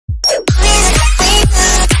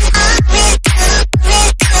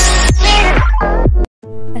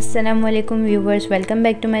Assalamualaikum viewers, welcome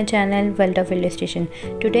back to my channel World of Illustration.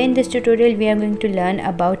 Today in this tutorial we are going to learn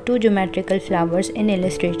about two geometrical flowers in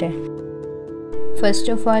Illustrator. First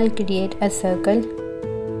of all, create a circle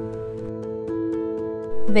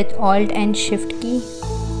with Alt and Shift key.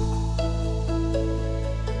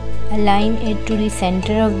 Align it to the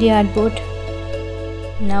center of the artboard.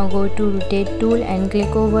 Now go to Rotate tool and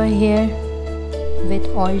click over here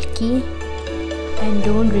with Alt key. And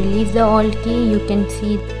don't release the Alt key. You can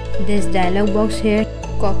see this dialog box here.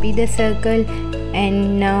 Copy the circle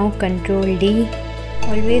and now Ctrl D.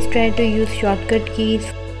 Always try to use shortcut keys.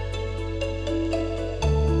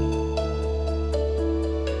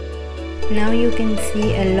 Now you can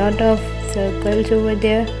see a lot of circles over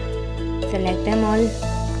there. Select them all.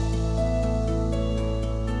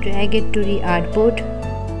 Drag it to the artboard.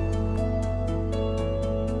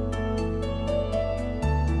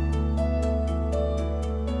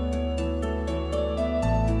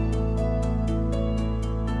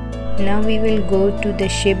 Now we will go to the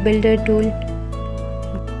shape builder tool.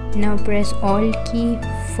 Now press Alt key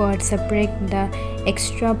for separate the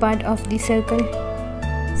extra part of the circle.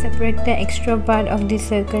 Separate the extra part of the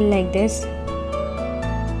circle like this.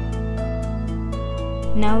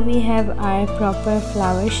 Now we have our proper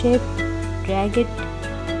flower shape. Drag it.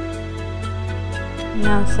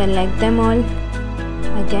 Now select them all.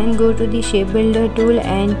 Again go to the shape builder tool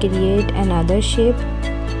and create another shape.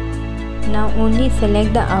 Now only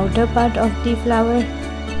select the outer part of the flower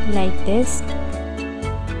like this.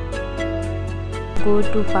 Go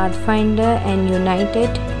to Pathfinder and unite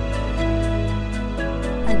it.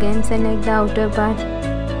 Again select the outer part.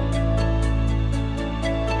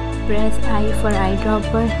 Press I for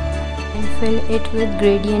eyedropper and fill it with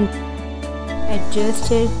gradient.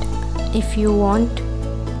 Adjust it if you want.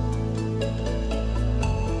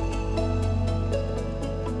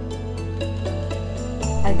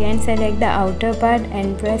 Again select the outer part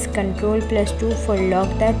and press Ctrl+2 for lock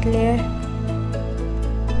that layer.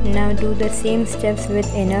 Now do the same steps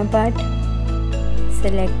with inner part.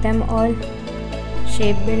 Select them all.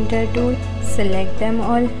 Shape builder tool. Select them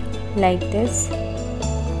all like this.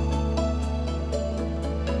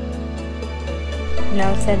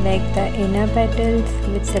 Now select the inner petals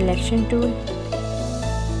with selection tool.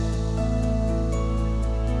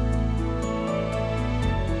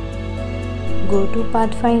 Go to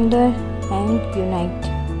Pathfinder and unite.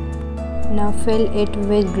 Now fill it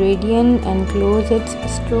with gradient and close its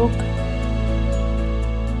stroke.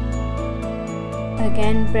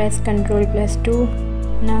 Again press Ctrl+2.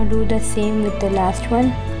 Now do the same with the last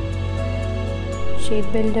one. Shape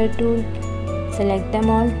builder tool. Select them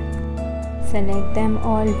all. Select them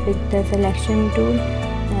all with the selection tool.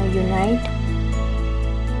 Now unite.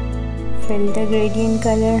 Fill the gradient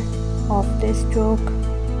color of the stroke.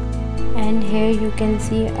 And here you can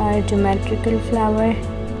see our geometrical flower.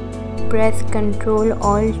 Press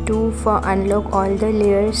Ctrl+Alt+2 for unlock all the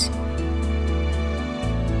layers.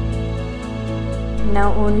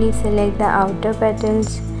 Now only select the outer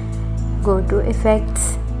petals. Go to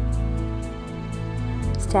Effects,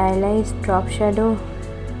 Stylize, Drop Shadow,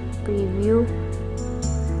 Preview.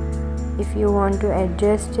 If you want to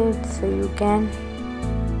adjust it, so you can.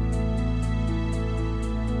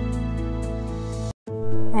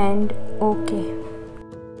 And OK.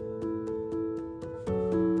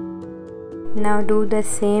 Now do the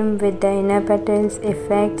same with the inner petals.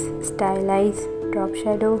 Effects, Stylize, Drop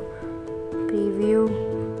Shadow, Preview.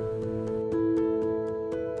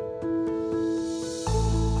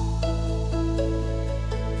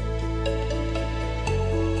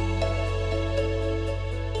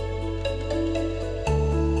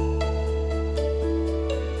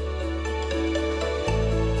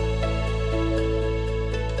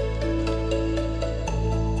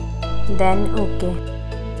 Then OK.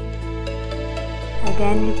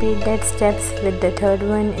 Again repeat that steps with the third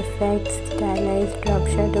one. Effects, Stylize, Drop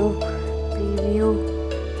Shadow, Preview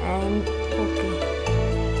and OK.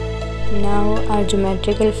 Now our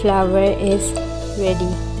geometrical flower is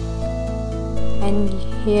ready. And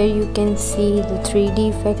here you can see the 3D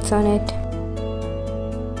effects on it.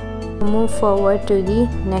 Move forward to the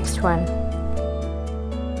next one.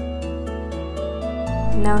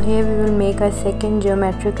 Now here we will make a second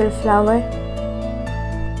geometrical flower.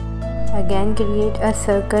 Again create a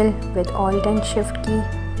circle with Alt and Shift key.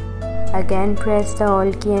 Again press the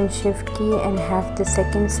Alt key and Shift key and have the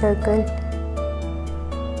second circle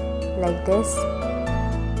like this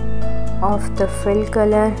of the fill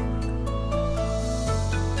color.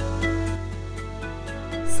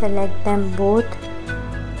 Select them both.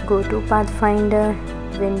 Go to Pathfinder,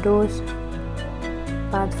 Windows,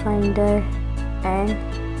 Pathfinder and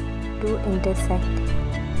to intersect.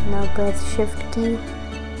 Now press shift key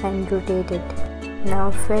and rotate it.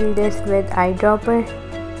 Now fill this with eyedropper.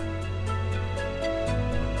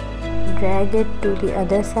 Drag it to the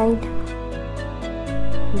other side.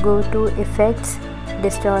 Go to effects,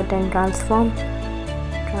 distort and transform,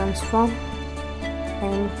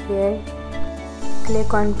 and here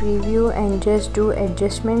click on preview and just do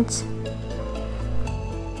adjustments.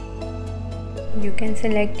 You can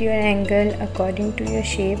select your angle according to your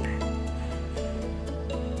shape.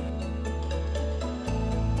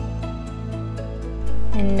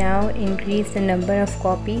 And now increase the number of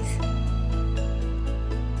copies.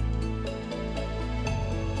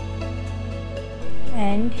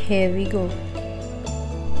 And here we go.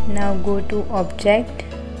 Now go to object,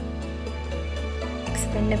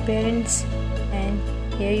 expand appearance, and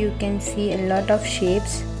here you can see a lot of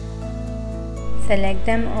shapes. Select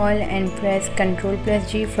them all and press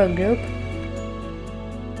Ctrl+G for group.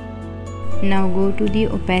 Now go to the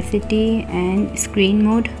opacity and screen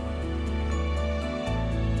mode.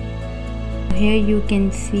 Here you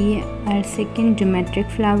can see our second geometric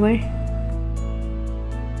flower.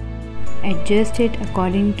 Adjust it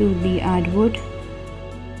according to the artboard.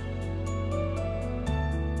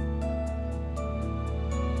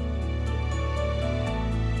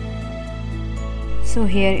 So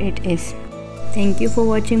here it is. Thank you for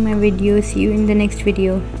watching my video. See you in the next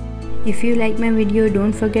video. If you like my video,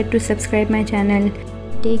 don't forget to subscribe my channel.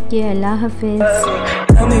 Take care. Allah Hafiz.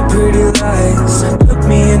 Tell me pretty lies, look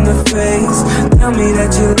me in the face. Tell me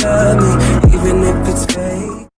that you love me, even if it's